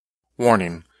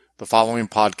Warning: the following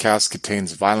podcast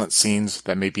contains violent scenes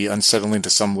that may be unsettling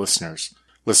to some listeners.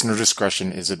 Listener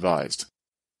discretion is advised.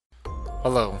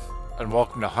 Hello, and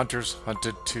welcome to Hunters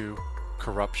Hunted 2: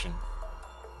 Corruption.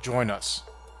 Join us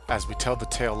as we tell the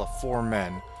tale of four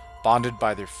men bonded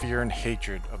by their fear and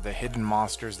hatred of the hidden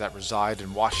monsters that reside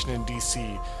in Washington, D.C.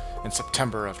 in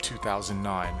September of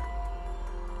 2009.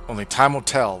 Only time will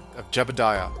tell if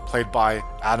Jebediah, played by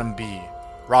Adam B.,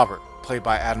 Robert, played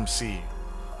by Adam C.,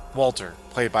 Walter,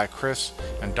 played by Chris,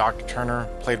 and Dr. Turner,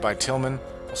 played by Tillman,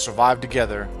 will survive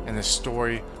together in this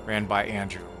story ran by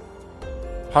Andrew.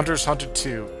 Hunters Hunted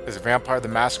 2 is a Vampire the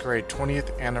Masquerade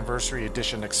 20th Anniversary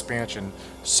Edition expansion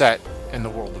set in the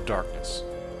World of Darkness.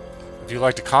 If you'd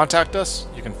like to contact us,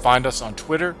 you can find us on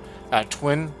Twitter at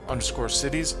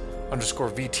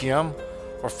twin_cities_VTM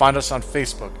or find us on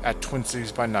Facebook at Twin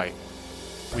Cities by Night.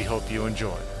 We hope you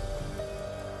enjoy.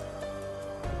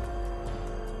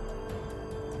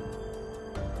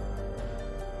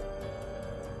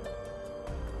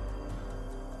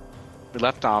 We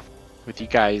left off with you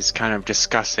guys kind of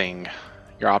discussing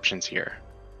your options here.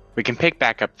 We can pick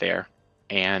back up there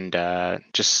and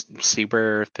just see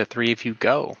where the three of you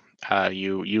go.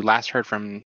 You last heard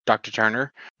from Dr.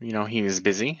 Turner. You know, he was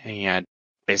busy. He had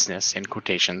business, in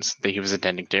quotations, that he was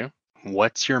attending to.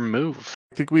 What's your move?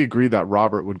 I think we agreed that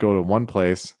Robert would go to one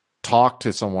place, talk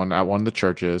to someone at one of the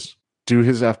churches, do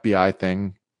his FBI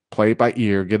thing, play it by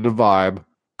ear, get a vibe,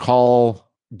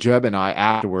 call Jeb and I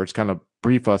afterwards, kind of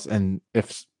brief us, and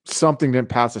if something didn't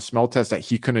pass a smell test that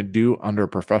he couldn't do under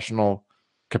professional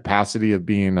capacity of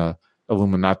being a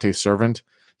Illuminati servant,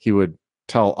 he would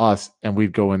tell us, and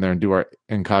we'd go in there and do our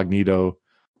incognito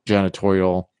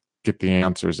janitorial, get the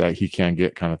answers that he can't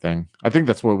get, kind of thing. I think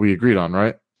that's what we agreed on,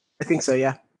 right? I think so,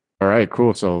 yeah. All right,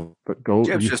 cool. So go.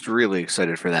 Jeb's just really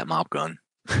excited for that mop gun.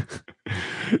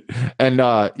 And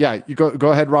yeah, you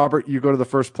go ahead, Robert. You go to the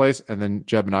first place, and then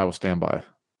Jeb and I will stand by.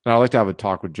 And I'd like to have a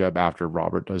talk with Jeb after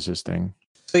Robert does his thing.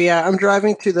 So yeah, I'm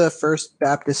driving to the First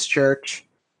Baptist Church,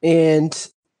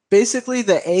 and basically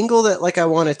the angle that I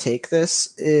want to take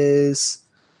this is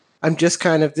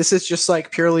this is just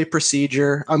purely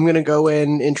procedure. I'm going to go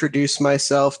in, introduce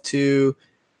myself to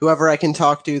whoever I can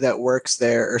talk to that works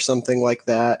there or something like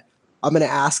that. I'm going to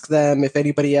ask them if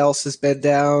anybody else has been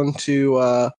down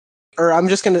to, or I'm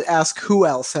just going to ask who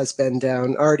else has been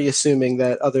down, already assuming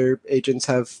that other agents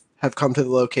have come to the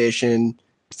location,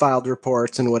 filed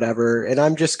reports and whatever. And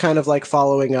I'm just kind of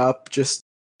following up, just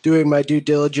doing my due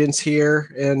diligence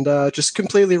here, and just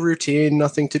completely routine,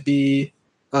 nothing to be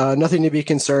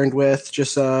concerned with,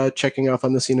 just checking off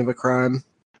on the scene of a crime.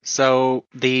 So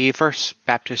the First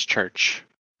Baptist Church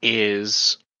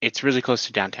it's really close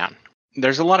to downtown.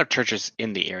 There's a lot of churches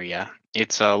in the area.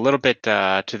 It's a little bit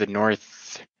to the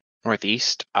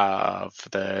northeast of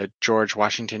the George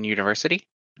Washington University,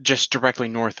 just directly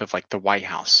north of the White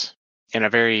House, in a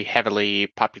very heavily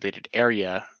populated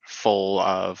area full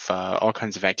of all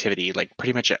kinds of activity,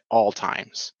 pretty much at all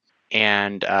times.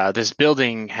 And this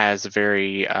building has a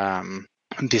very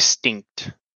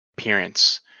distinct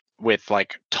appearance with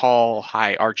tall,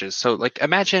 high arches. So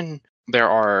imagine there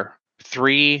are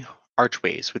three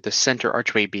archways, with the center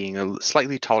archway being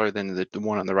slightly taller than the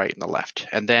one on the right and the left.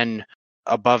 And then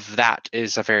above that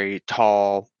is a very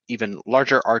tall, even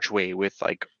larger archway with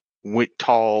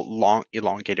tall, long,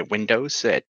 elongated windows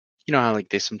that, you know how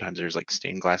sometimes there's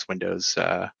stained glass windows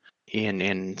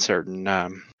in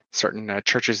certain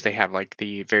churches. They have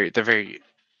the very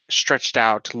stretched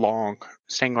out, long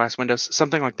stained glass windows,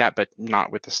 something like that, but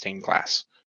not with the stained glass.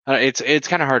 It's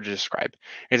kind of hard to describe.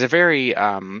 It's a very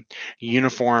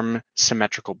uniform,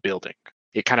 symmetrical building.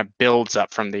 It kind of builds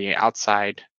up from the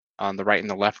outside on the right and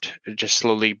the left, just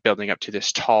slowly building up to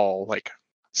this tall,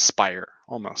 spire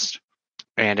almost.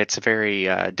 And it's a very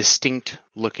distinct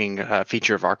looking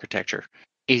feature of architecture,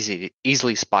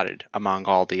 easily spotted among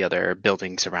all the other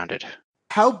buildings around it.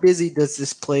 How busy does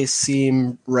this place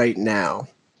seem right now?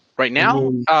 Right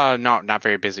now? No, not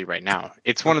very busy right now.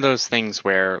 It's one of those things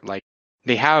where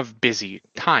they have busy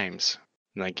times,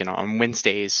 on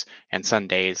Wednesdays and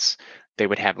Sundays, they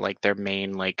would have their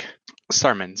main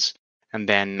sermons, and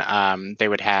then they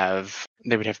would have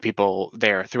people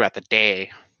there throughout the day,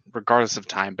 regardless of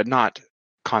time, but not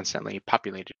constantly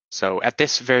populated. So at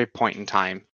this very point in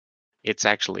time, it's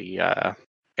actually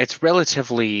it's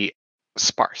relatively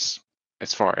sparse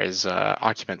as far as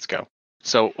occupants go.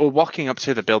 So walking up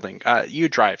to the building, you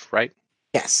drive, right?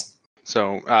 Yes.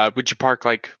 So would you park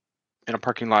in a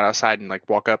parking lot outside and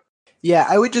walk up? Yeah,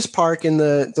 I would just park in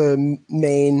the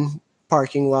main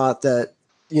parking lot that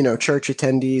church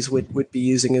attendees would be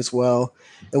using as well.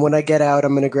 And when I get out,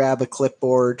 I'm going to grab a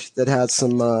clipboard that has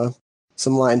some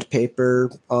some lined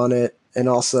paper on it, and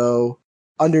also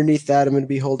underneath that I'm going to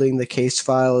be holding the case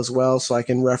file as well, so I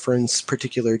can reference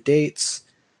particular dates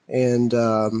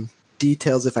and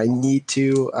details if I need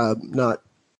to. Not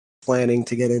planning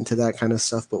to get into that kind of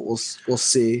stuff, but we'll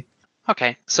see.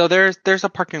 Okay, so there's a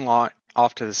parking lot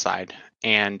off to the side,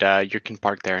 and you can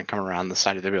park there and come around the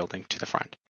side of the building to the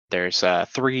front. There's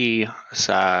 3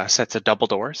 sets of double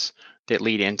doors that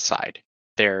lead inside.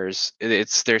 There's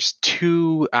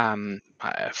 2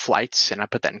 flights, and I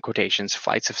put that in quotations,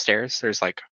 flights of stairs. There's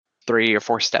like 3 or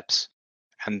 4 steps,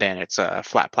 and then it's a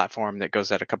flat platform that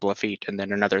goes at a couple of feet, and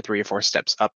then another 3 or 4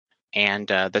 steps up. And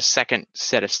the second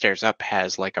set of stairs up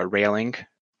has like a railing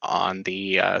on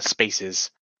the spaces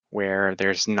where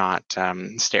there's not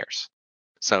stairs.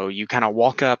 So you kind of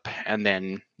walk up, and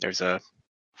then there's a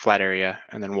flat area,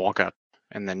 and then walk up,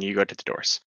 and then you go to the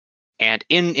doors. And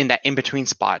in that in between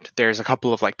spot, there's a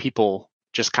couple of like people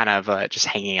just kind of just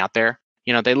hanging out there.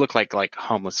 You know, they look like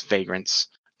homeless vagrants,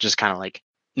 just kind of like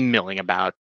milling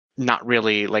about. Not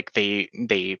really like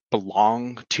they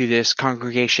belong to this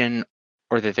congregation,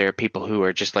 or that they're people who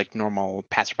are just like normal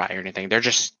passerby or anything. They're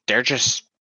just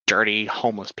dirty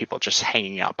homeless people just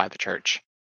hanging out by the church.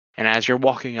 And as you're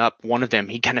walking up, one of them,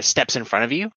 he kind of steps in front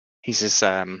of you. He's this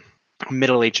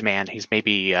middle-aged man. He's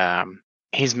maybe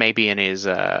in his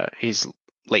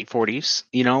late 40s,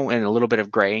 you know, and a little bit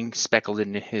of graying speckled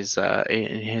in his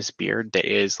beard that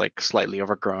is like slightly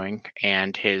overgrowing,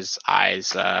 and his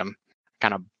eyes kind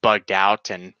of bugged out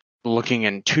and looking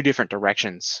in 2 different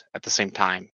directions at the same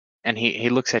time. And he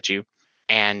looks at you,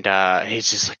 and he's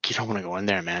just like, you don't want to go in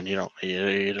there, man. You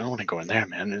don't want to go in there,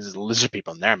 man. There's lizard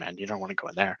people in there, man. You don't want to go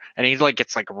in there. And he like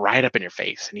gets like right up in your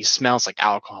face, and he smells like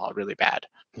alcohol really bad.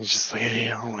 He's just like, you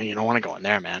don't want to go in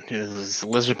there, man. There's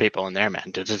lizard people in there,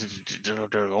 man. Don't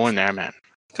go in there, man.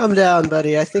 Calm down,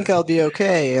 buddy. I think I'll be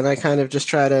okay. And I kind of just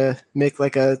try to make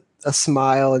like a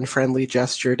smile and friendly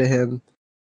gesture to him.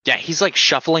 Yeah, he's like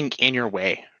shuffling in your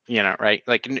way, you know, right?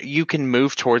 Like you can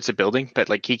move towards the building, but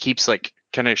like he keeps like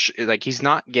kind of like he's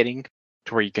not getting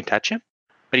to where you can touch him,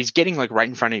 but he's getting like right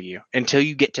in front of you until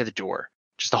you get to the door.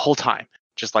 Just the whole time,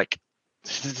 just like,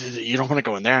 you don't want to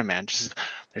go in there, man. Just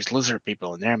there's lizard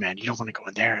people in there, man. You don't want to go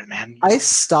in there, man. I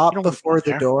stop before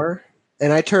the door,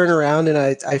 and I turn around and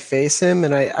I face him,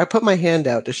 and I put my hand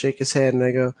out to shake his hand, and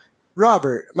I go,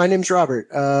 Robert, my name's Robert.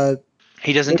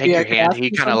 He doesn't take your hand.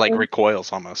 He kind of like something?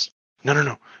 recoils almost.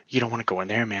 No. You don't want to go in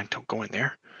there, man. Don't go in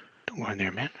there. Don't go in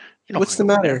there, man. You don't What's the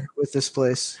wanna go in matter with this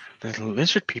place? there. The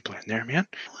lizard people in there, man.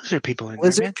 Lizard people in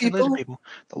Lizard there, man. people? The lizard people.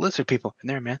 The lizard people in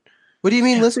there, man. What do you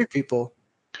mean, Yeah. lizard people?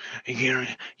 You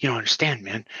don't understand,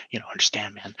 man. You don't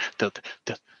understand, man.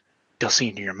 They'll see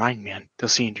into your mind, man. They'll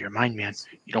see into your mind, man.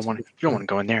 You don't want to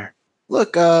go in there.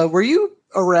 Look, were you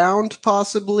around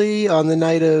possibly on the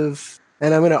night of?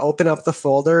 And I'm going to open up the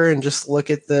folder and just look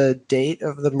at the date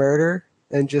of the murder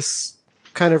and just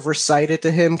kind of recite it to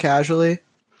him casually.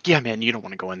 Yeah, man. You don't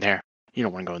want to go in there. You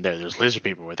don't want to go in there. There's lizard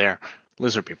people were there.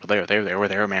 Lizard people. They were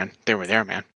there, man. They were there,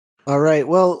 man. All right.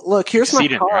 Well, look, here's my See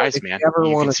it in their card. eyes, If man. you ever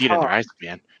You want can to see it in their talk. eyes,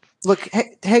 man. Look,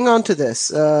 hang on to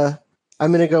this. I'm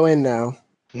going to go in now.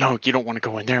 No, you don't want to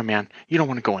go in there, man. You don't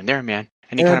want to go in there, man.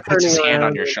 And he And kind I'm of puts his turning hand on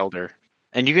around your and- shoulder,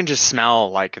 and you can just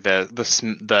smell like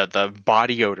the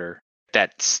body odor,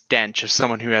 that stench of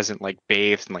someone who hasn't like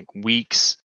bathed in like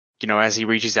weeks. You know, as he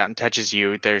reaches out and touches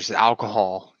you, there's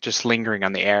alcohol just lingering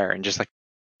on the air, and just like,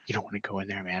 you don't want to go in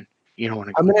there, man. You don't want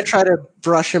to. I'm going to try to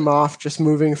brush him off just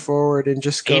moving forward and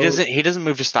just go. He doesn't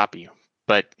move to stop you,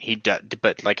 but he does.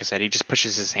 But like I said, he just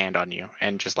pushes his hand on you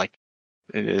and just like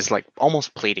it is like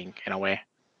almost pleading in a way.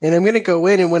 And I'm going to go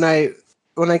in, and when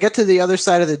I get to the other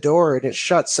side of the door and it's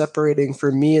shut, separating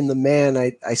for me and the man,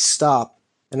 I stop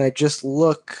and I just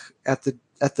look at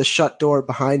the shut door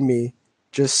behind me,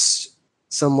 just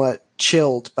somewhat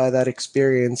chilled by that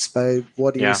experience, by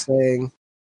what he Yeah. was saying.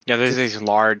 Yeah, there's these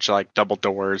large like double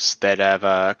doors that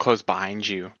have closed behind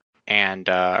you, and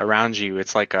around you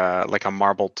it's like a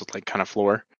marbled like kind of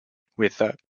floor with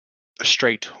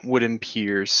straight wooden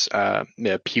pews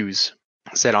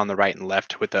set on the right and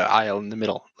left with the aisle in the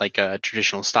middle, like a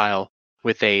traditional style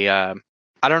with a I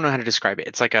don't know how to describe it.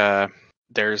 It's like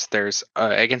there's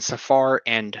against the far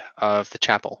end of the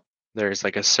chapel. There's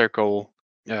like a circle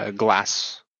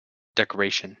glass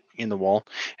decoration in the wall,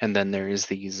 and then there is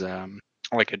these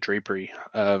like a drapery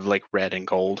of like red and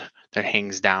gold that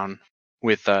hangs down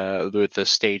with the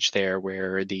stage there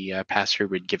where the pastor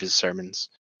would give his sermons.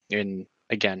 And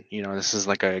again, you know, this is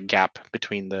like a gap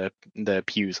between the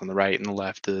pews on the right and the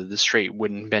left, the straight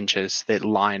wooden benches that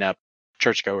line up.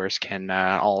 Churchgoers can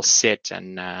all sit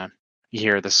and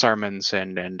hear the sermons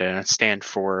and stand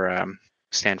for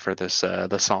stand for this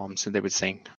the psalms that they would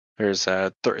sing. There's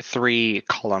three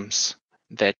columns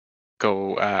that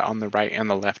go on the right and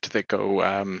the left that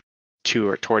go to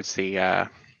or towards the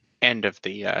end of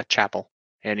the chapel,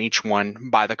 and each one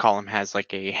by the column has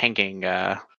like a hanging,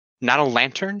 not a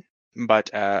lantern, but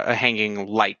a hanging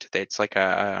light that's like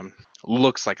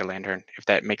looks like a lantern, if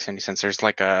that makes any sense. There's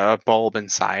like a bulb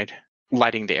inside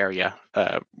lighting the area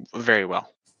very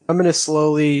well. I'm going to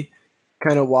slowly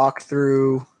kind of walk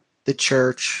through the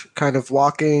church, kind of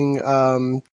walking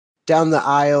down the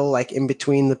aisle, like in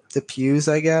between the pews,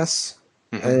 I guess.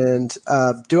 Mhm.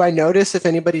 And do I notice if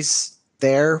anybody's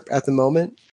there at the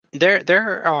moment?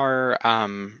 There are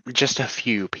just a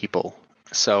few people.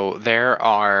 So there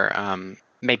are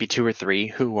maybe two or three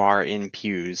who are in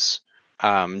pews,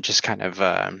 just kind of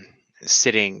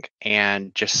sitting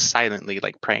and just silently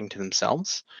like praying to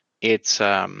themselves. It's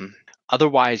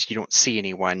otherwise you don't see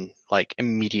anyone like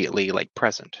immediately like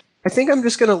present. I think I'm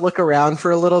just going to look around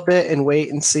for a little bit and wait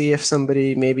and see if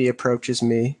somebody maybe approaches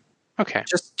me. Okay.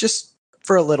 Just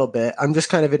for a little bit. I'm just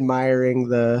kind of admiring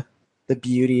the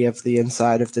beauty of the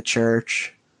inside of the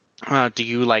church. Do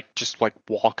you like just like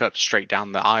walk up straight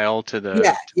down the aisle to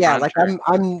the Yeah, front, like or-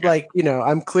 I'm Yeah. like,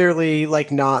 I'm clearly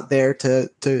like not there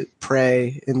to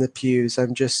pray in the pews.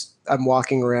 I'm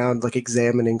walking around like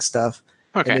examining stuff.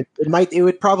 Okay. And it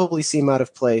would probably seem out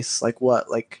of place. Like what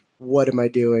am I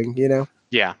doing,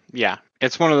 Yeah.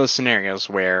 It's one of those scenarios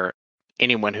where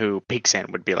anyone who peeks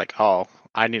in would be like, "Oh,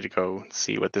 I need to go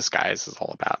see what this guy is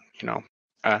all about."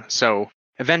 So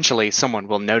eventually, someone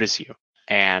will notice you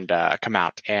and come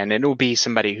out, and it will be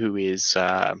somebody who is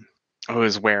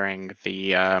wearing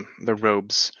the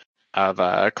robes of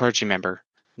a clergy member.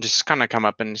 Just kind of come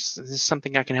up and, "Is this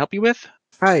something I can help you with?"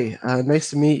 Hi, nice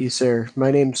to meet you, sir.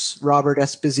 My name's Robert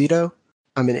Esposito.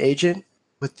 I'm an agent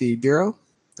with the Bureau,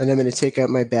 and I'm going to take out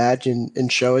my badge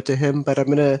and show it to him, but I'm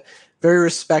going to very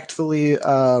respectfully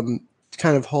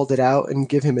kind of hold it out and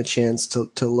give him a chance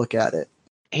to look at it.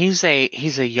 He's a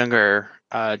younger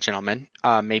gentleman,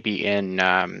 maybe in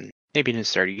his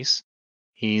 30s.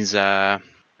 He's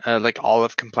like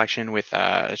olive complexion with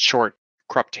short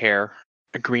cropped hair,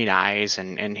 green eyes,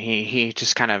 and he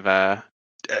just kind of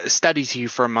studies you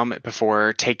for a moment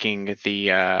before taking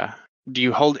the. Are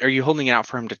you holding it out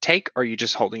for him to take, or are you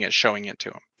just holding it, showing it to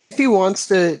him? If he wants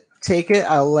to take it,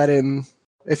 I'll let him.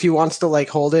 If he wants to like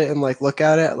hold it and like look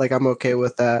at it, like I'm okay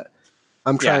with that.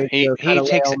 I'm Yeah, trying to kind he of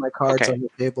lay takes all it. my cards Okay. on the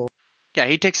table. Yeah,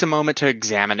 he takes a moment to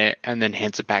examine it and then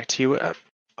hands it back to you.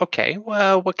 Okay,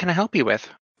 well, what can I help you with?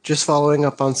 Just following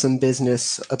up on some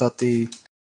business about the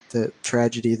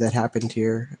tragedy that happened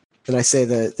here. And I say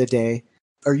the day.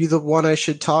 Are you the one I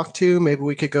should talk to? Maybe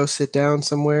we could go sit down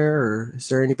somewhere, or is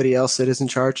there anybody else that is in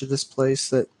charge of this place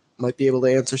that might be able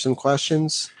to answer some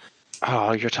questions?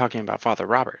 Oh, you're talking about Father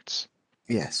Roberts.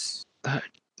 Yes.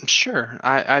 Sure.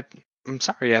 I'm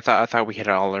sorry. I thought we had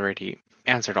already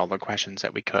answered all the questions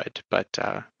that we could, but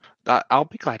I'll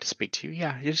be glad to speak to you.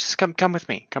 Yeah, you just come with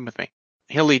me. Come with me.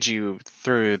 He'll lead you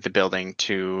through the building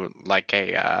to like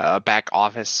a back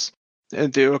office,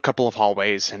 through a couple of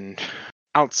hallways, and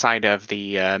outside of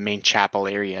the main chapel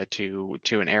area to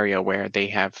an area where they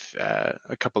have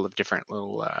a couple of different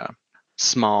little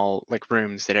small like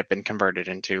rooms that have been converted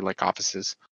into like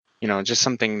offices. Just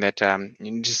something that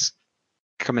you just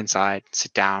come inside,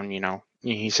 sit down.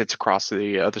 He sits across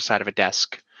the other side of a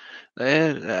desk.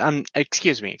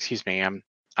 Excuse me.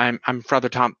 I'm Father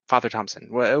Thompson.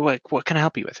 What can I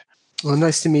help you with? Well,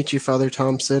 nice to meet you, Father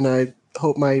Thompson. I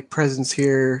hope my presence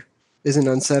here isn't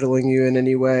unsettling you in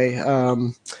any way.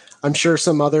 I'm sure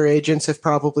some other agents have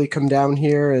probably come down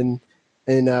here and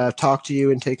talked to you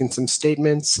and taken some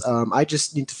statements. I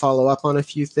just need to follow up on a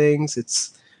few things.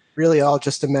 It's really all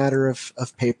just a matter of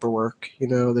paperwork.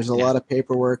 There's a Yeah. lot of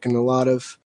paperwork and a lot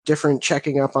of different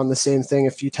checking up on the same thing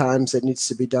a few times that needs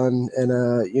to be done. And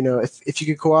if you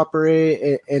could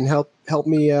cooperate and help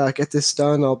me get this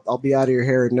done, I'll be out of your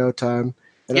hair in no time.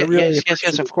 And I Yeah, really yes,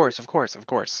 appreciate of course, of course, of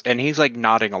course. And he's like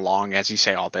nodding along as you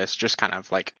say all this, just kind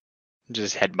of like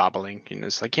just head bobbling.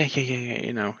 It's like,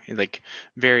 yeah. Like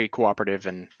very cooperative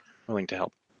and willing to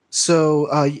help. So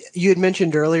you had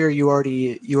mentioned earlier you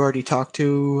already talked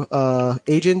to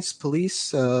agents,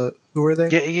 police. Who were they?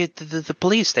 Yeah. The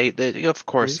police, they of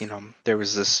course, Police? there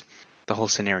was the whole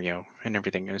scenario and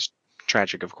everything is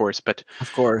tragic, of course, but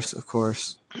Of course, of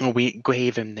course. we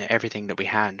gave him everything that we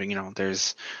had.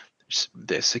 There's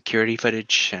the security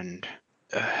footage and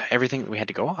everything that we had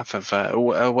to go off of.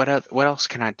 What else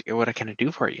can I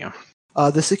do for you?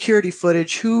 The security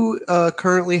footage. Who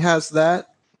currently has that?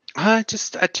 I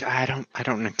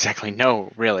don't exactly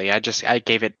know really. I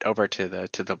gave it over to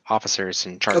the officers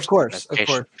in charge Of of the course, of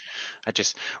investigation. course. I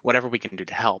just whatever we can do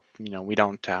to help. We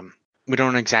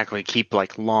don't exactly keep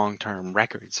like long-term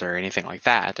records or anything like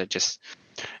that.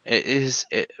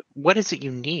 What is it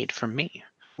you need from me?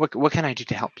 What can I do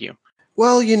to help you?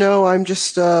 Well, I'm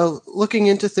just looking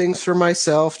into things for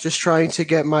myself, just trying to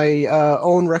get my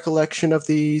own recollection of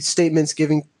the statements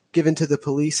given to the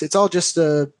police. It's all just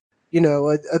a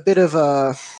bit of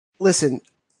a listen.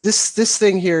 This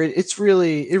thing here, it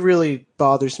really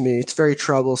bothers me. It's very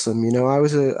troublesome. I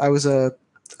was a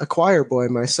choir boy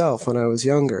myself when I was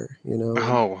younger.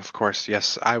 Oh, of course,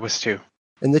 yes, I was too.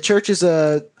 And the church is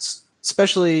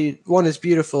especially one as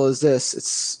beautiful as this.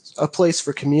 It's a place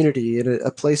for community and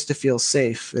a place to feel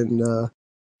safe. And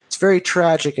it's very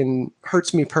tragic and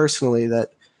hurts me personally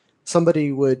that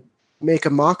somebody would make a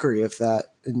mockery of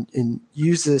that and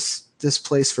use this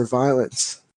place for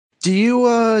violence. Do you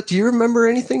remember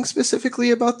anything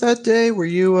specifically about that day? Were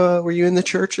you in the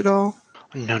church at all?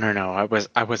 No.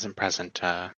 I wasn't present.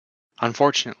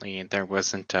 Unfortunately, there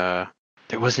wasn't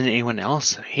anyone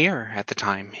else here at the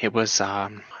time. It was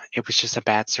just a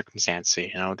bad circumstance.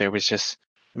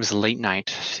 It was a late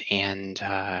night, and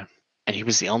he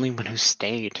was the only one who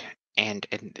stayed. And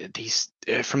these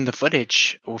from the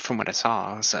footage, or from what I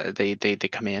saw, so they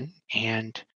come in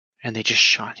and they just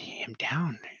shot him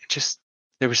down. Just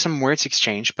there was some words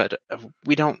exchanged, but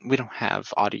we don't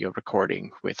have audio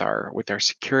recording with our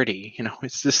security.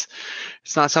 It's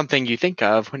not something you think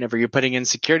of whenever you're putting in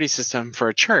security system for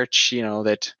a church.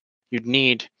 That you'd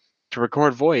need to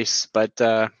record voice, but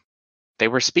they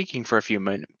were speaking for a few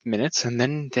minutes, and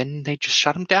then they just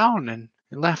shut him down and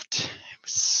left.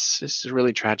 This is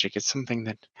really tragic. It's something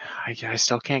that I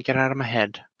still can't get out of my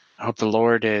head. I hope the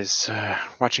Lord is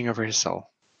watching over his soul.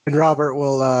 And Robert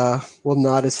will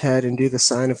nod his head and do the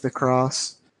sign of the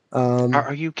cross.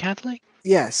 Are you Catholic?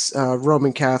 Yes,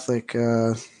 Roman Catholic.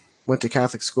 Went to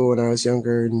Catholic school when I was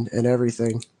younger and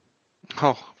everything.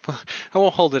 Oh, I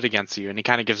won't hold it against you. And he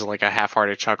kind of gives like a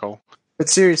half-hearted chuckle. But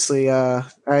seriously,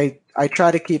 I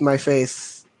try to keep my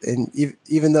faith, and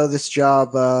even though this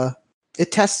job it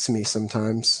tests me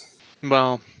sometimes.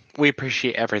 Well, we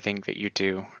appreciate everything that you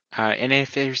do. And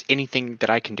if there's anything that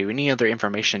I can do, any other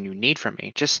information you need from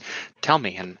me, just tell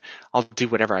me, and I'll do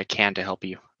whatever I can to help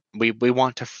you. We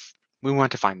want to we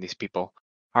want to find these people.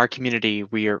 Our community,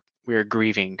 we are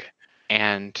grieving,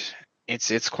 and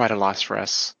it's quite a loss for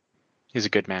us. He's a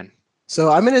good man.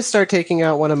 So I'm going to start taking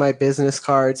out one of my business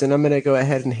cards, and I'm going to go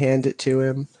ahead and hand it to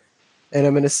him. And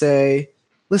I'm going to say,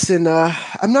 listen,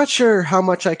 I'm not sure how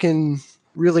much I can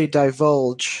really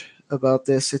divulge about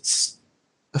this. It's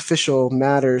official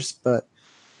matters, but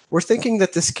we're thinking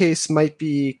that this case might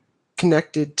be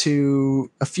connected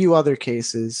to a few other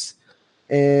cases.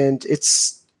 And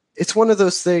it's one of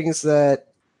those things that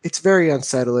it's very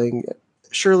unsettling.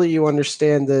 Surely you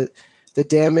understand the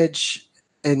damage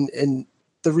and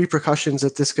the repercussions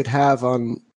that this could have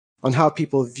on how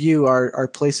people view our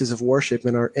places of worship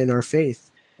and our faith.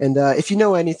 And if you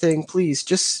know anything, please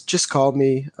just call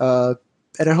me.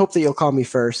 And I hope that you'll call me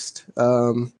first.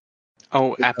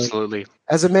 Oh, absolutely.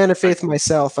 As a man of faith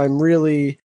myself, I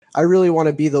really want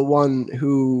to be the one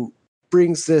who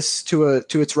brings this to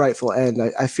its rightful end.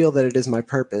 I feel that it is my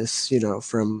purpose,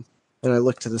 and I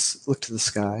look to the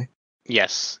sky.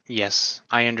 Yes,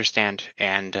 I understand,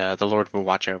 and the Lord will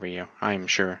watch over you, I am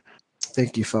sure.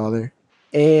 Thank you, Father.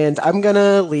 And I'm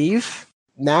gonna leave.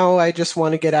 Now I just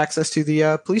want to get access to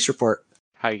the police report.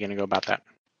 How are you going to go about that?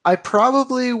 I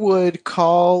probably would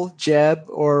call Jeb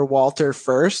or Walter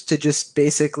first to just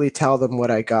basically tell them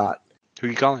what I got. Who are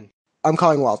you calling? I'm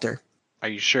calling Walter. Are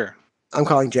you sure? I'm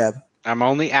calling Jeb. I'm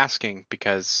only asking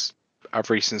because of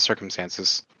recent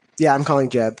circumstances. Yeah, I'm calling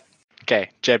Jeb. Okay,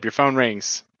 Jeb, your phone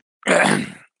rings.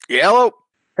 Hello.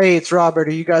 Hey, it's Robert.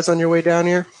 Are you guys on your way down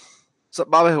here? What's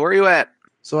up, Bobby? Where are you at?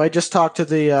 So I just talked to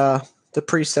the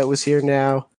priest that was here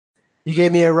now. He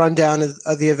gave me a rundown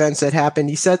of the events that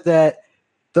happened. He said that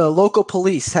the local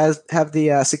police have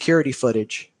the security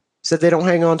footage. Said they don't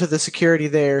hang on to the security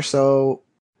there, so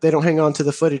they don't hang on to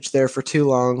the footage there for too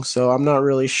long. So I'm not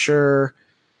really sure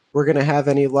we're going to have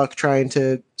any luck trying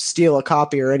to steal a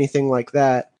copy or anything like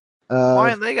that. Why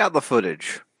haven't they got the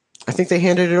footage? I think they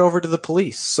handed it over to the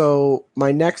police. So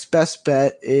my next best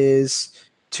bet is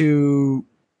to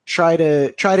try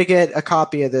to get a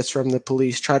copy of this from the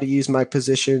police. Try to use my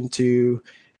position to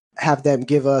have them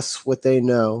give us what they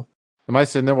know. Am I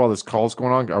sitting there while this call's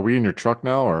going on? Are we in your truck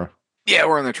now, or? Yeah,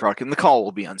 we're in the truck, and the call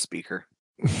will be on speaker.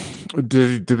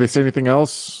 Did they say anything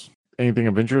else? Anything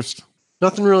of interest?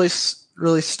 Nothing really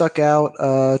really stuck out.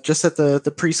 Just that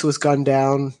the priest was gunned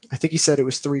down. I think he said it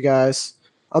was 3 guys.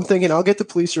 I'm thinking I'll get the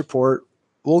police report.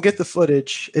 We'll get the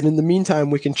footage, and in the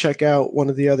meantime, we can check out one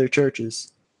of the other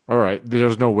churches. All right.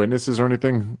 There's no witnesses or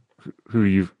anything who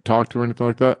you've talked to or anything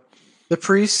like that? The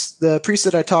priest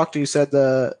that I talked to said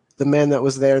the man that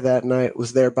was there that night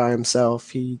was there by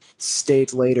himself. He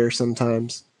stayed later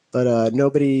sometimes, but no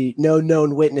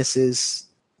known witnesses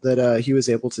that he was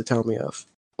able to tell me of.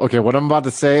 Okay, what I'm about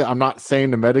to say, I'm not saying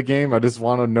the metagame. I just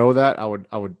want to know that. I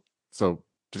would. So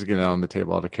just get it on the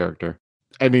table out of character.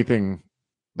 Anything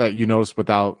that you noticed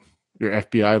without your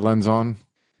FBI lens on?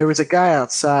 There was a guy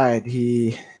outside.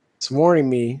 He was warning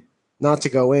me not to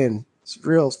go in. It's a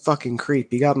real fucking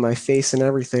creep. He got in my face and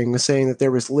everything, was saying that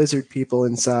there was lizard people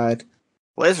inside.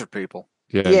 Lizard people.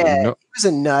 Yeah. Yeah, he was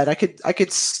a nut. I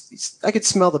could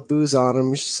smell the booze on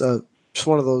him. Just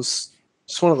one of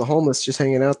the homeless just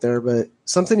hanging out there. But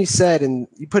something he said, and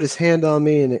he put his hand on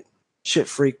me, and shit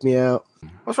freaked me out.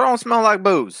 What's wrong with smell like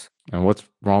booze? And what's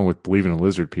wrong with believing in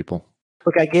lizard people?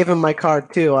 Look, I gave him my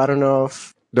card too. I don't know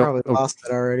if No, probably lost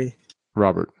it already.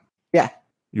 Robert. Yeah.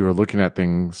 You were looking at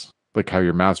things like how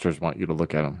your masters want you to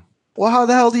look at them. Well, how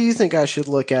the hell do you think I should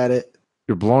look at it?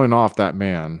 You're blowing off that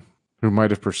man who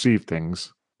might have perceived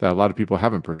things that a lot of people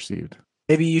haven't perceived.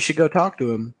 Maybe you should go talk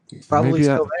to him. He's probably Maybe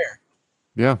still there.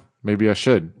 Yeah, maybe I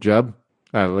should. Jeb,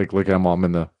 look at him. I'm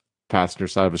in the passenger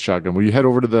side of a shotgun. Will you head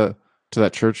over to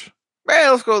that church? Hey,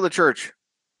 let's go to the church.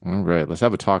 All right, let's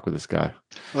have a talk with this guy.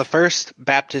 The First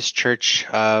Baptist Church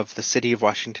of the city of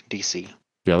Washington, D.C.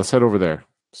 Yeah, let's head over there.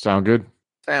 Sound good?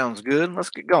 Sounds good.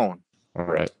 Let's get going. All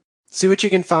right. See what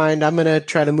you can find. I'm going to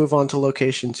try to move on to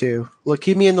location 2. Look,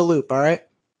 keep me in the loop, all right?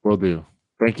 Will do.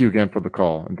 Thank you again for the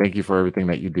call, and thank you for everything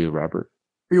that you do, Robert.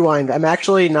 Rewind. I'm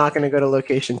actually not going to go to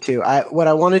location 2. What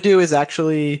I want to do is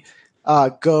actually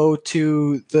go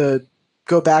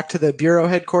back to the bureau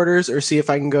headquarters, or see if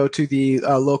I can go to the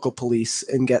local police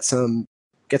and get some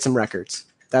records.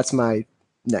 That's my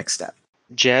next step.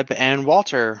 Jeb and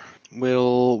Walter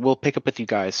will pick up with you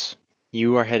guys.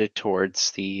 You are headed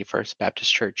towards the First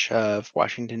Baptist Church of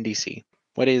Washington, D.C.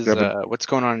 What's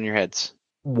going on in your heads?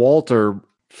 Walter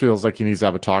feels like he needs to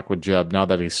have a talk with Jeb now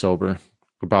that he's sober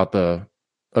about the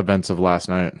events of last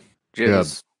night.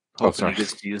 Jeb's Oh, hoping sorry. he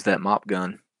gets to use that mop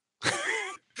gun.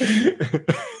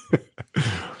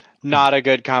 Not a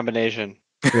good combination.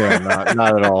 Yeah, not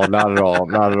at all. Not at all.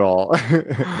 Not at all.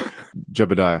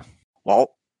 Jebediah,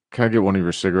 Walt? can I get one of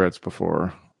your cigarettes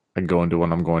before I go into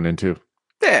what I'm going into?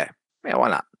 Yeah, why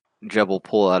not? Jeb will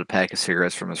pull out a pack of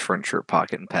cigarettes from his front shirt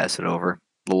pocket and pass it over.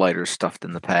 The lighter's stuffed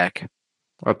in the pack.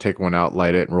 I'll take one out,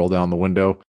 light it, and roll down the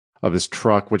window of his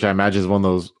truck, which I imagine is one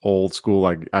of those old school,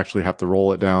 like actually have to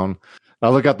roll it down. I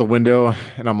look out the window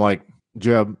and I'm like,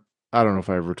 Jeb, I don't know if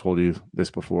I ever told you this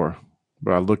before,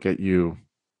 but I look at you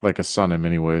like a son in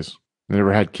many ways. I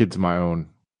never had kids of my own,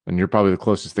 and you're probably the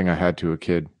closest thing I had to a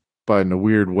kid. But in a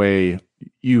weird way,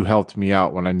 you helped me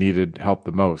out when I needed help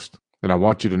the most. And I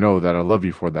want you to know that I love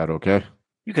you for that, okay?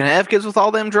 You can have kids with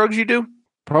all them drugs you do?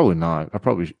 Probably not. I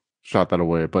probably shot that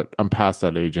away, but I'm past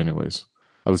that age anyways.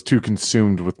 I was too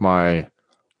consumed with my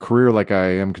career like I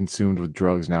am consumed with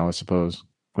drugs now, I suppose.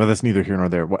 Well, that's neither here nor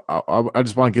there. I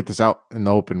just want to get this out in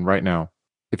the open right now.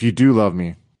 If you do love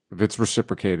me, if it's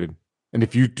reciprocated, and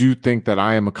if you do think that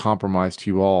I am a compromise to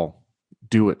you all,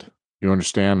 do it. You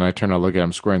understand? And I turn and look at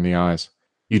him square in the eyes.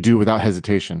 You do without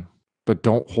hesitation, but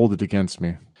don't hold it against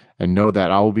me. And know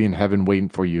that I will be in heaven waiting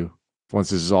for you once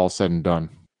this is all said and done.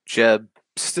 Jeb,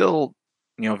 still,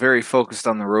 very focused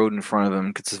on the road in front of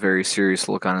him, gets a very serious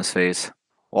look on his face.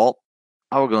 Walt,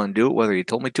 I will go and do it whether you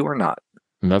told me to or not.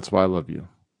 And that's why I love you.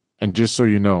 And just so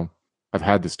you know, I've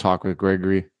had this talk with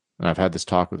Gregory, and I've had this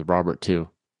talk with Robert too.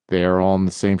 They are all on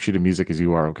the same sheet of music as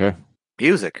you are, okay?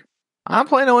 Music? I'm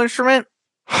playing no instrument.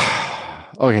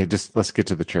 Okay, just let's get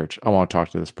to the church. I want to talk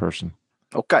to this person.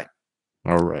 Okay,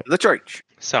 All right. the church.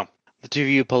 So the two of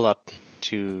you pull up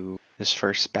to this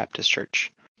First Baptist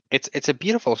Church. It's a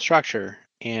beautiful structure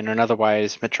in an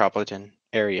otherwise metropolitan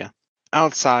area.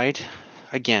 Outside,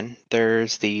 again,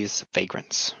 there's these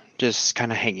vagrants just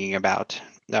kind of hanging about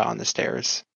on the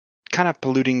stairs, kind of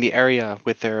polluting the area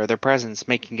with their presence,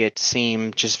 making it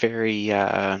seem just very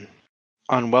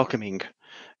unwelcoming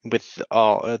with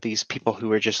all of these people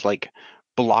who are just like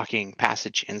blocking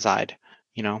passage inside,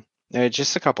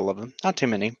 just a couple of them, not too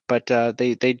many, but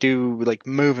they do like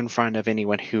move in front of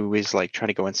anyone who is like trying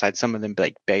to go inside. Some of them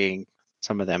like begging,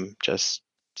 some of them just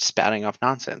spouting off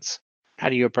nonsense. How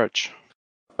do you approach?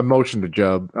 I motioned to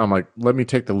Jeb. I'm like, let me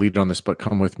take the lead on this, but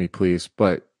come with me, please.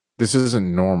 But this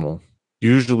isn't normal.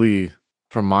 Usually,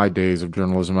 from my days of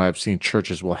journalism, I've seen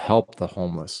churches will help the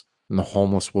homeless, and the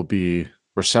homeless will be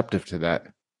receptive to that.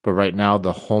 But right now,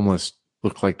 the homeless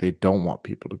look like they don't want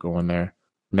people to go in there.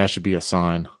 And that should be a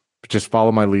sign. But just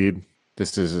follow my lead.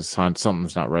 This is a sign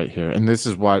something's not right here. And this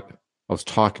is what I was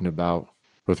talking about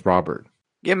with Robert.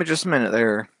 Give me just a minute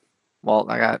there.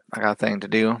 Walt, I got a thing to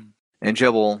do. And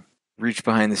Jeb will reach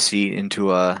behind the seat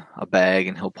into a bag,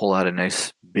 and he'll pull out a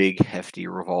nice big hefty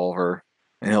revolver,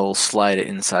 and he'll slide it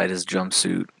inside his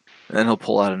jumpsuit. And then he'll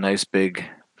pull out a nice big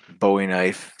Bowie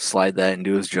knife, slide that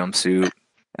into his jumpsuit,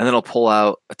 and then he'll pull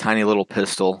out a tiny little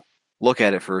pistol, look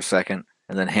at it for a second,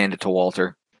 and then hand it to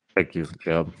Walter. Thank you,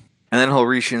 Jeb. And then he'll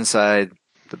reach inside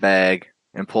the bag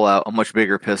and pull out a much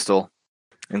bigger pistol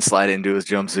and slide it into his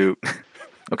jumpsuit.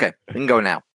 Okay, we can go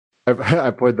now.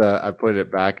 I put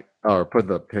it back, or put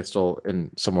the pistol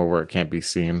in somewhere where it can't be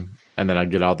seen, and then I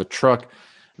get out of the truck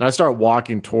and I start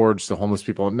walking towards the homeless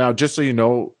people. Now, just so you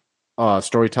know,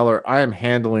 storyteller, I am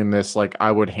handling this like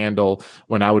I would handle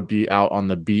when I would be out on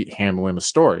the beat handling a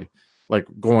story, like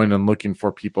going and looking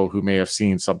for people who may have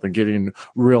seen something, getting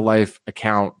real life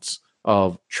accounts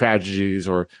of tragedies,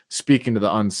 or speaking to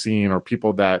the unseen, or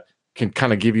people that can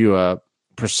kind of give you a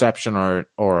perception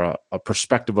or a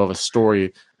perspective of a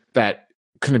story that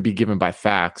couldn't be given by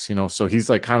facts, you know. So he's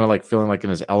like kind of like feeling like in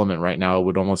his element right now. I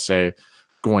would almost say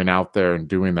going out there and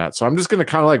doing that. So I'm just gonna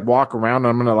kind of like walk around. And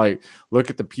I'm gonna like look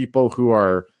at the people who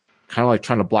are kind of like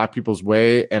trying to block people's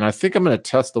way, and I think I'm gonna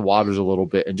test the waters a little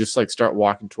bit and just like start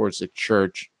walking towards the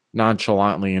church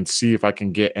nonchalantly and see if I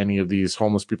can get any of these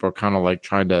homeless people kind of like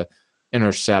trying to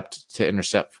intercept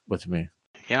with me.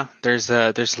 Yeah, there's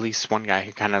at least one guy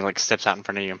who kind of like steps out in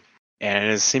front of you and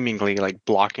is seemingly like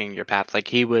blocking your path. Like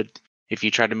he would, if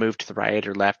you try to move to the right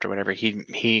or left or whatever,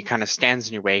 he kind of stands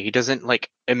in your way. He doesn't like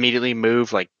immediately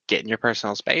move, like get in your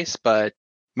personal space, but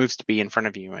moves to be in front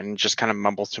of you and just kind of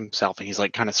mumbles to himself. And he's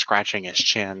like kind of scratching his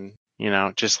chin, you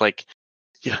know, just like,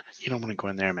 yeah, you don't want to go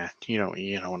in there, man. You don't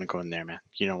want to go in there, man.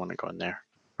 You don't want to go in there.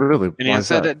 Really? And he has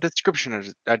that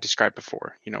description I described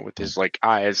before, you know, with his like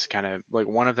eyes kind of like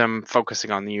one of them focusing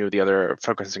on you, the other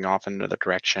focusing off in another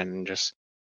direction. Just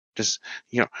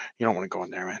you don't want to go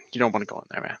in there, man. You don't want to go in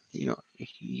there, man. You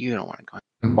don't want to go in.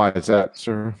 And why is that,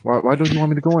 sir? Why don't you want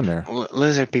me to go in there?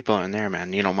 Lizard people are in there,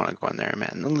 man. You don't want to go in there,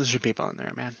 man. The lizard people are in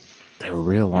there, man. They're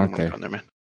real, aren't they? Go in there, man.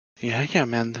 Yeah,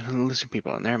 man. The lizard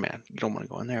people are in there, man. You don't want to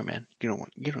go in there, man. You don't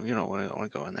want to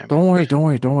go in there. Don't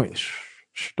worry.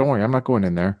 Shh, don't worry. I'm not going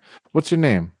in there. What's your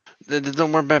name?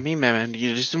 Don't worry about me, man.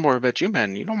 You just don't worry about you,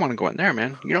 man. You don't want to go in there,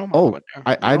 man. You don't want to go in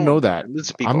there. I know that.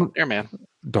 Lizard people in there, man.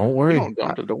 Don't worry. Don't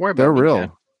worry about they're me, real.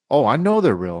 man. Oh, I know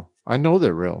they're real.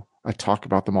 I talk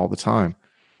about them all the time.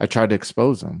 I try to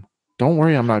expose them. Don't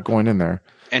worry, I'm not going in there.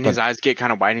 And his eyes get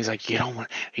kind of wide, and he's like, You don't want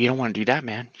to do that,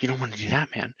 man. You don't want to do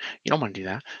that, man. You don't want to do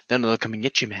that. Then they'll come and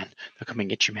get you, man.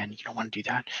 You don't want to do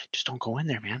that. Just don't go in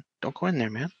there, man. Don't go in there,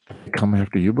 man. They come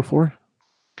after you before?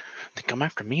 They come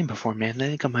after me before, man.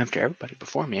 They come after everybody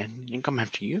before, man. They come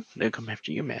after you. They come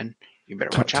after you, man. You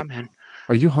better watch out, man.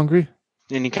 Are you hungry?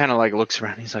 And he kind of like looks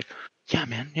around. He's like, Yeah,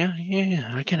 man.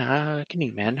 Yeah. I can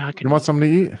eat, man. You want something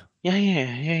to eat?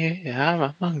 Yeah.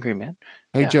 I'm hungry, man.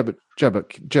 Hey, Yeah.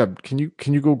 Jeb, can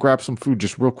you go grab some food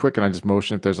just real quick? And I just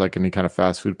motion if there's like any kind of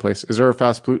fast food place. Is there a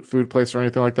fast food place or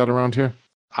anything like that around here?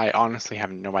 I honestly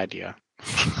have no idea.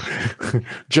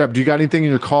 Jeb, do you got anything in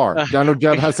your car? I know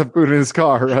Jeb has some food in his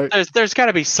car, right? There's got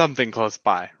to be something close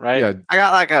by, right? Yeah. I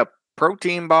got like a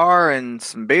protein bar and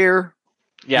some beer.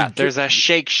 Yeah, there's a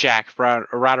Shake Shack right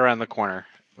around the corner.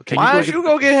 Why don't you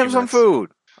go get him some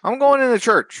food? I'm going in the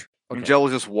church. Okay. And Jeb will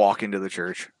just walk into the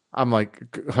church. I'm like,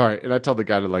 all right, and I tell the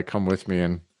guy to like come with me,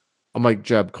 and I'm like,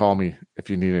 Jeb, call me if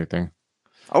you need anything.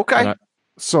 Okay.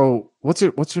 So what's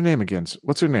your name again?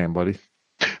 What's your name, buddy?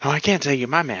 Oh, I can't tell you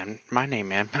my name,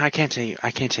 man. I can't tell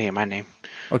you my name.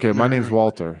 Okay, my name's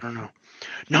Walter.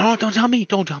 No, don't tell me,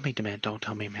 man. Don't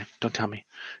tell me, man. Don't tell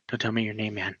me your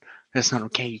name, man. That's not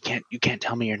okay. You can't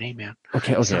tell me your name, man.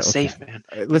 Okay. It's not safe, man.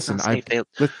 Listen, They'll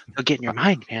get in your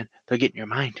mind, man. They'll get in your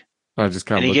mind. I just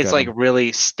kind of. And he gets like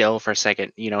really still for a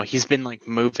second. You know, he's been like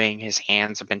moving. His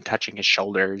hands have been touching his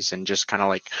shoulders and just kind of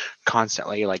like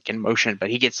constantly like in motion. But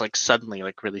he gets like suddenly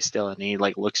like really still, and he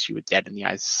like looks you dead in the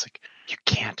eyes. It's like you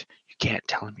can't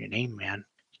tell him your name, man.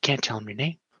 You can't tell him your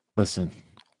name. Listen,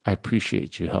 I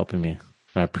appreciate you helping me.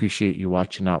 I appreciate you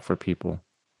watching out for people.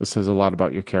 This says a lot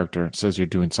about your character. It says you're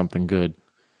doing something good.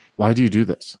 Why do you do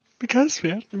this? Because,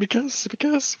 man. Because,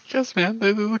 man.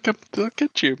 They look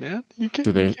at you, man. You can't.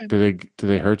 Do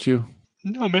they hurt you?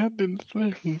 No, man.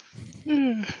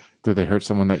 Yeah. Do they hurt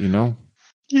someone that you know?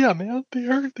 Yeah, man. They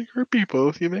hurt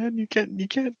people. You man. You can't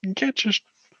just.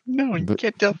 No, you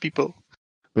can't tell people.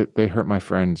 They hurt my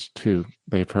friends too.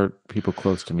 They've hurt people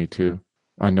close to me too.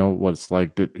 I know what it's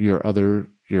like. That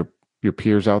your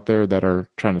peers out there that are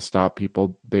trying to stop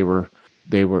people.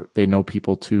 They know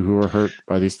people too who are hurt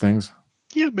by these things.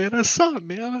 Yeah, man, I saw it,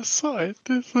 man. I saw it.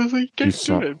 This was like, You can't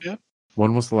saw do it, man.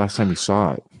 When was the last time you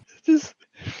saw it? This,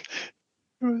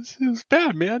 it was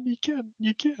bad, man. You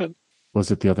can't.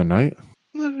 Was it the other night?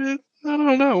 I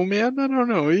don't know, man. I don't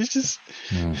know. It's just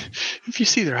Hmm. if you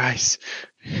see their eyes,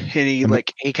 and he And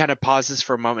like he kind of pauses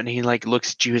for a moment. And he like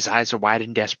looks at you. His eyes are wide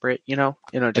and desperate. Just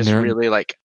they're- really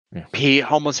like Yeah. he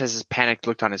almost has this panicked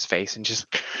look on his face, and just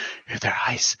if their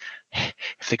eyes,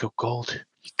 if they go gold,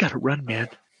 you gotta run, man.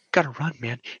 Gotta run,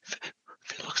 man.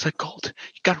 If it looks like gold,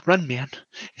 you gotta run, man.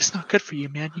 It's not good for you,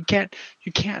 man. You can't.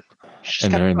 You just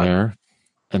And gotta they're in run. there.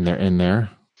 And they're in there.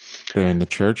 They're in the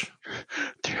church.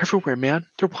 They're everywhere, man.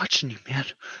 They're watching you, man.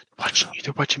 They're watching you.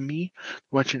 They're watching me. They're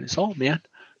watching us all, man.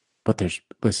 But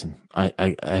listen,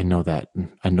 I know that.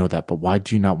 I know that. But why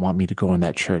do you not want me to go in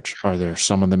that church? Are there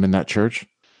some of them in that church?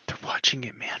 They're watching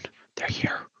it, man. They're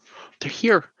here. They're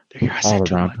here. They're here. I All said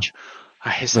too around. much.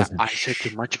 I Listen. said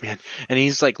too much, man. And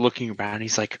he's like looking around.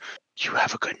 He's like, "You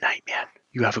have a good night, man.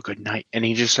 You have a good night." And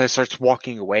he just starts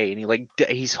walking away. And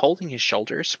he's holding his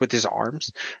shoulders with his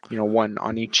arms, one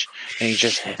on each, and he's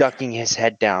just Shit. ducking his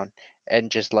head down and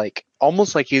just like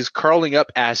almost like he's curling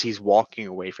up as he's walking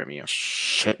away from you.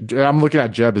 Shit. I'm looking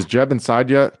at Jeb. Is Jeb inside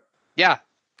yet? Yeah.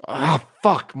 Ah,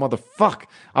 fuck, motherfuck.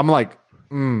 I'm like,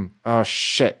 oh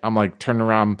shit. I'm like turning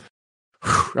around.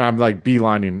 I'm like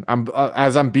beelining.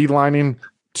 As I'm beelining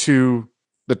to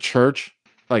the church,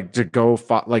 like to go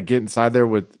like get inside there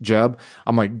with Jeb.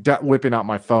 I'm like whipping out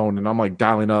my phone and I'm like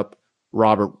dialing up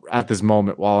Robert at this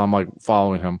moment while I'm like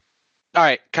following him. All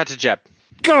right. Cut to Jeb.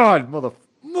 God, I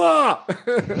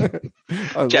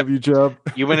Jeb. love you, Jeb.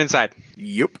 You went inside.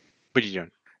 Yep. What are you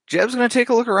doing? Jeb's gonna take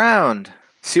a look around,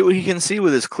 see what he can see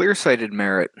with his clear-sighted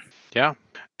merit. Yeah,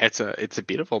 it's a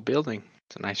beautiful building.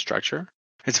 It's a nice structure.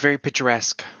 It's very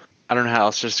picturesque. I don't know how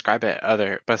else to describe it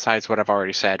besides what I've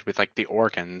already said with like the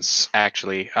organs.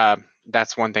 Actually,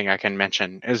 that's one thing I can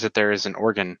mention is that there is an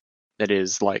organ that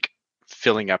is like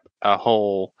filling up a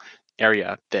whole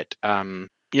area that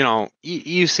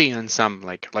you see in some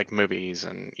like movies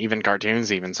and even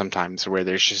cartoons even sometimes where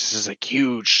there's just this like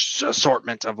huge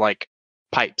assortment of like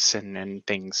pipes and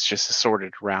things just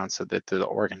assorted around so that the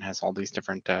organ has all these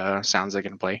different sounds they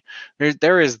can play.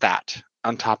 There is that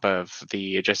on top of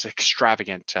the just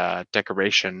extravagant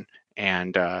decoration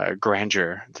and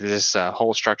grandeur that this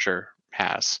whole structure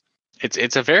has.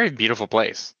 It's a very beautiful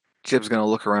place. Jeb's gonna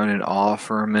look around in awe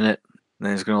for a minute, and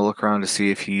then he's gonna look around to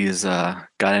see if he's got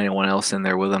anyone else in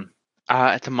there with him.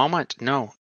 At the moment,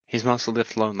 no. He's mostly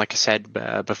left alone. Like I said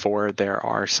before, there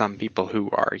are some people who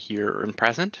are here and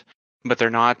present, but they're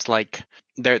not like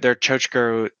they're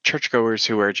churchgoers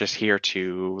who are just here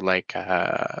to like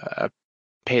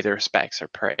pay their respects or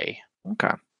pray.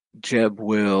 Okay. Jeb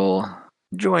will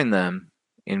join them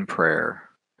in prayer.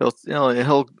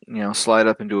 He'll slide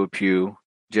up into a pew.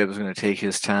 Jeb's going to take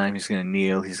his time. He's going to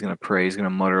kneel. He's going to pray. He's going to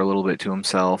mutter a little bit to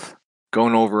himself,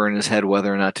 going over in his head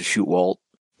whether or not to shoot Walt,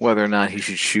 whether or not he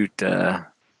should shoot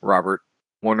Robert,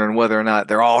 wondering whether or not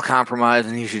they're all compromised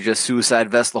and he should just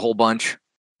suicide vest the whole bunch.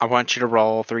 I want you to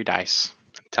roll 3 dice.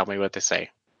 Tell me what they say.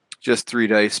 Just 3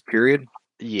 dice, period.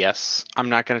 Yes, I'm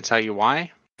not going to tell you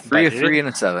why. 3, a but 3, and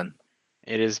a 7.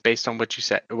 It is based on what you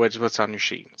said, what's on your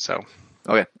sheet. So,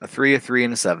 Okay, a 3, a 3,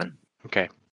 and a 7. okay.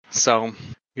 So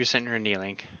you're sitting here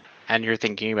kneeling, and you're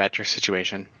thinking about your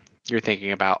situation. You're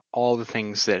thinking about all the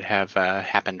things that have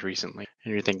happened recently,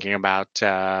 and you're thinking about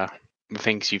the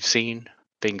things you've seen,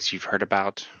 things you've heard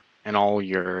about, and all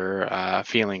your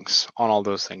feelings on all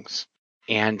those things.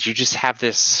 And you just have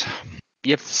this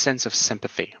sense of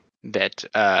sympathy that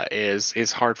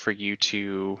is hard for you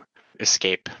to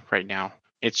escape right now.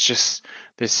 It's just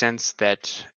this sense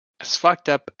that as fucked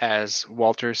up as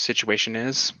Walter's situation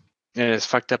is, and as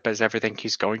fucked up as everything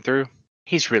he's going through,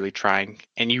 he's really trying,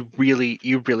 and you really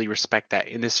respect that.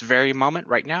 In this very moment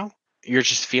right now, you're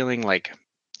just feeling like,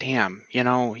 damn,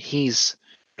 he's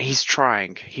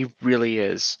trying. He really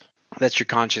is. That's your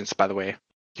conscience, by the way.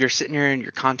 You're sitting here and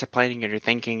you're contemplating and you're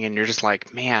thinking and you're just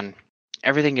like, man,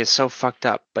 everything is so fucked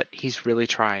up, but he's really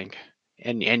trying.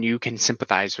 And you can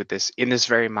sympathize with this in this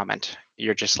very moment.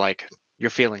 You're just like, you're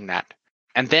feeling that.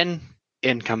 And then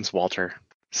in comes Walter.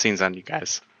 Scene's on you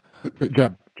guys.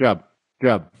 Jeb.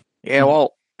 Yeah,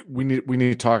 well, We need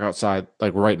to talk outside,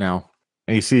 like right now.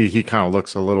 And you see, he kind of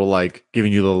looks a little like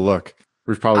giving you the look.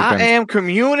 We've probably I been. am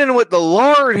communing with the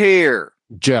Lord here.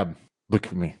 Jeb, look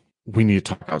at me. We need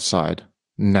to talk outside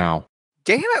now.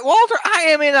 Damn it, Walter, I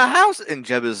am in the house. And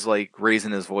Jeb is like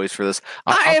raising his voice for this.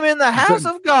 I am in the house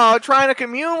of God trying to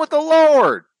commune with the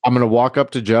Lord. I'm going to walk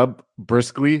up to Jeb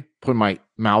briskly, put my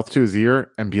mouth to his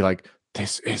ear, and be like,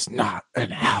 "This is not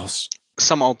an house."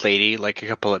 Some old lady, like a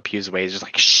couple of pews away, is just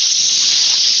like,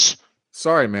 shh.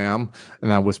 Sorry, ma'am.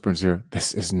 And I whisper in his ear,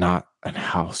 "This is not an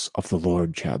house of the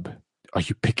Lord, Jeb. Are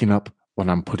you picking up what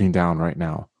I'm putting down right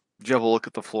now? Jeb will look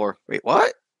at the floor. Wait,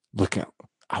 what? Look out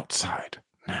outside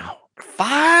now."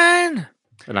 Fine.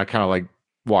 And I kind of like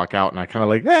walk out and I kind of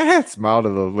like smile to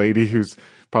the lady who's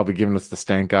probably giving us the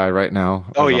stank eye right now.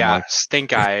 Oh, as I'm yeah. like-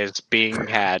 Stink eye is being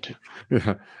had.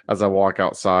 as I walk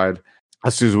outside.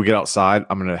 As soon as we get outside,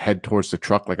 I'm gonna head towards the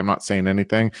truck. Like I'm not saying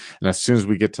anything. And as soon as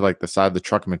we get to like the side of the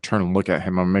truck, I'm gonna turn and look at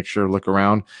him. I'm gonna make sure to look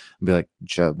around and be like,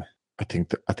 "Jeb, I think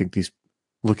these.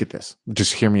 Look at this.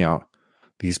 Just hear me out.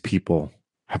 These people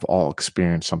have all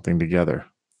experienced something together."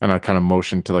 And I kind of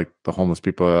motion to like the homeless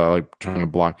people, like trying to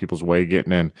block people's way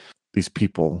getting in. These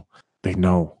people, they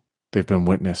know. They've been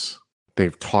witness.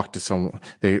 They've talked to someone.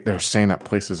 They're saying that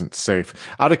place isn't safe.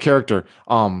 Out of character.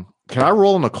 Can I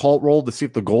roll an occult roll to see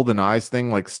if the golden eyes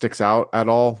thing like sticks out at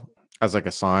all as like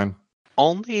a sign?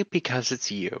 Only because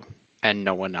it's you and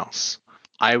no one else.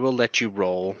 I will let you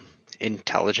roll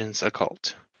intelligence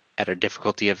occult at a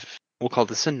difficulty of, we'll call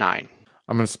this a 9.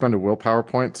 I'm going to spend a willpower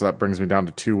point, so that brings me down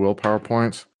to 2 willpower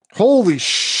points. Holy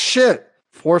shit!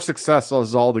 4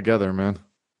 successes all together, man.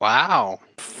 Wow.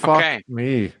 Fuck Okay.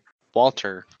 me.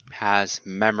 Walter has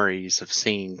memories of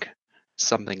seeing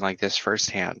something like this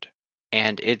firsthand,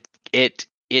 and it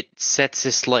sets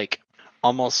this like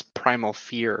almost primal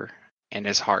fear in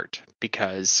his heart,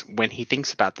 because when he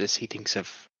thinks about this, he thinks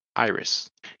of Iris.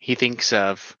 He thinks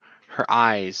of her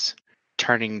eyes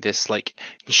turning this like,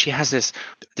 she has this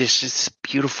just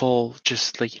beautiful,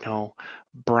 just like,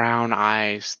 brown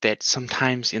eyes that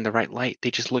sometimes in the right light they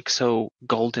just look so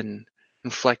golden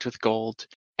and flecked with gold.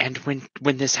 And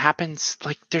when this happens,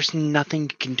 like there's nothing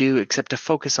you can do except to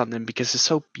focus on them because it's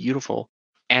so beautiful.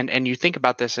 And you think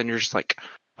about this and you're just like,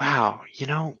 wow,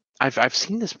 I've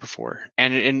seen this before.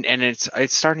 And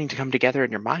it's starting to come together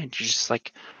in your mind. You're just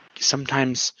like,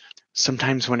 sometimes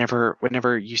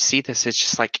whenever you see this, it's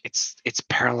just like it's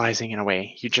paralyzing in a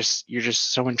way. You're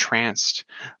just so entranced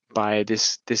by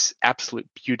this absolute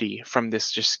beauty from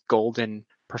this just golden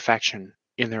perfection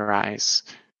in their eyes.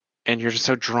 And you're just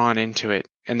so drawn into it,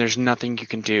 and there's nothing you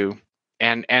can do.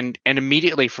 And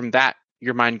immediately from that,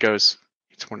 your mind goes,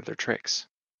 it's one of their tricks.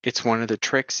 It's one of the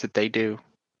tricks that they do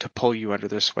to pull you under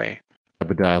their sway.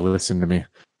 Obadiah, listen to me.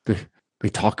 They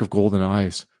talk of golden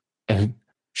eyes, and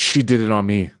she did it on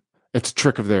me. It's a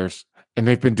trick of theirs, and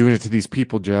they've been doing it to these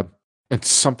people, Jeb. And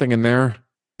something in there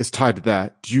is tied to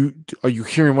that. Are you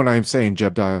hearing what I'm saying,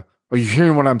 Jebediah? Are you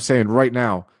hearing what I'm saying right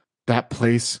now? That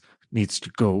place needs to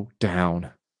go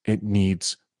down. It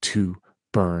needs to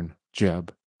burn,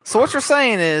 Jeb. So what you're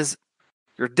saying is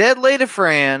your dead lady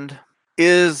friend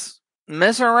is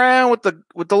messing around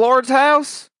with the Lord's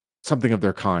house? Something of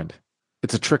their kind.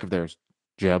 It's a trick of theirs,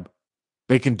 Jeb.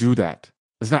 They can do that.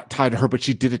 It's not tied to her, but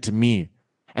she did it to me.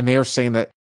 And they are saying that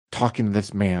talking to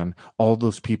this man, all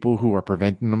those people who are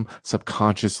preventing them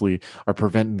subconsciously are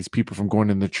preventing these people from going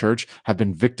in the church have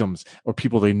been victims, or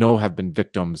people they know have been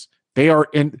victims. They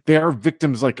are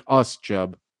victims like us,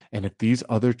 Jeb. And if these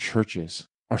other churches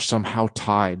are somehow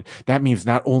tied, that means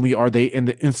not only are they in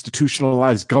the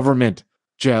institutionalized government,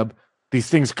 Jeb, these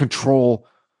things control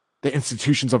the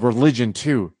institutions of religion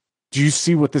too. Do you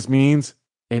see what this means?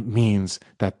 It means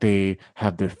that they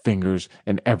have their fingers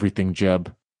in everything,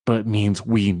 Jeb. But it means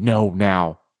we know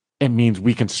now. It means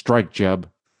we can strike, Jeb.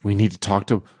 We need to talk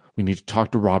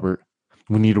to Robert.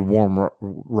 We need to warn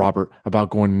Robert about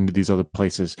going into these other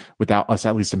places without us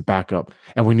at least in backup.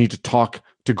 And we need to talk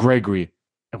to Gregory.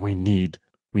 And we need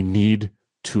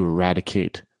to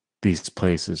eradicate these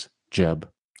places, Jeb.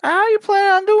 How you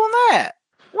planning on doing that?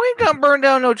 We ain't gonna burn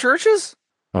down no churches.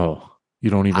 Oh, you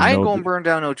don't even know. I ain't gonna burn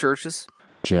down no churches.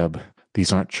 Jeb,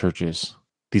 these aren't churches.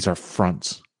 These are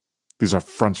fronts. These are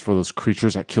fronts for those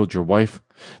creatures that killed your wife.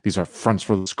 These are fronts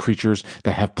for those creatures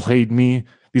that have played me.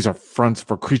 These are fronts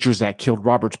for creatures that killed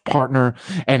Robert's partner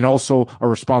and also are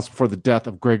responsible for the death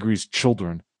of Gregory's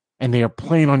children. And they are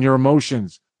playing on your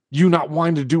emotions. You not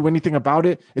wanting to do anything about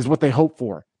it is what they hope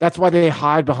for. That's why they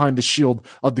hide behind the shield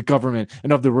of the government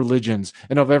and of the religions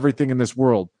and of everything in this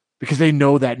world, because they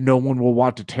know that no one will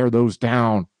want to tear those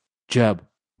down. Jeb,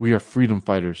 we are freedom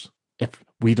fighters. If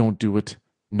we don't do it,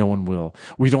 no one will.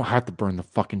 We don't have to burn the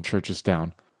fucking churches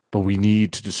down, but we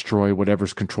need to destroy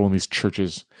whatever's controlling these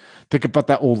churches. Think about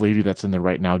that old lady that's in there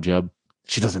right now, Jeb.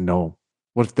 She doesn't know.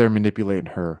 What if they're manipulating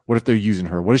her? What if they're using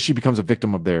her? What if she becomes a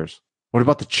victim of theirs? What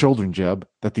about the children, Jeb,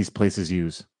 that these places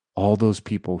use? All those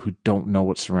people who don't know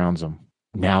what surrounds them.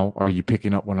 Now, are you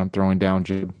picking up what I'm throwing down,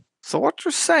 Jeb? So what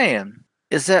you're saying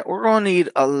is that we're going to need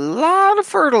a lot of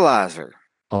fertilizer.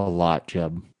 A lot,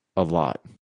 Jeb. A lot.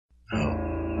 Oh,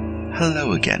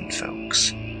 hello again,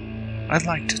 folks. I'd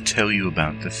like to tell you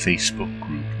about the Facebook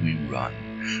group we run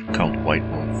called White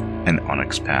Wolf and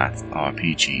Onyx Path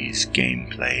RPGs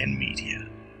Gameplay and Media.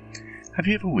 Have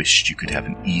you ever wished you could have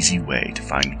an easy way to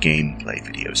find gameplay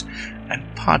videos and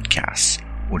podcasts,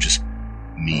 or just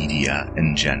media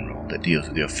in general that deals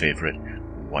with your favorite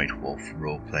White Wolf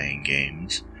role-playing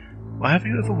games? Or have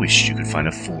you ever wished you could find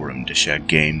a forum to share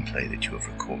gameplay that you have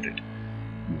recorded?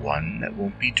 One that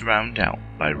won't be drowned out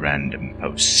by random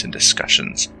posts and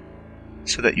discussions,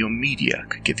 so that your media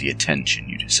could get the attention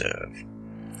you deserve.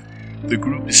 The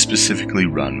group is specifically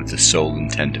run with the sole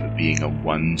intent of it being a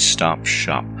one-stop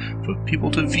shop for people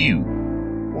to view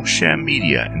or share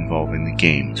media involving the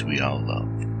games we all love.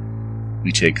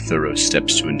 We take thorough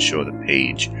steps to ensure the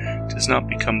page does not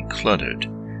become cluttered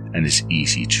and is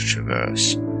easy to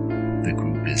traverse. The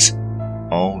group is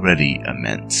already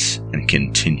immense and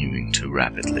continuing to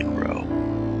rapidly grow,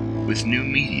 with new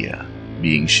media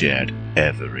being shared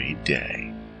every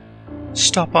day.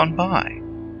 Stop on by.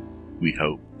 We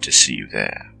hope to see you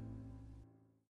there.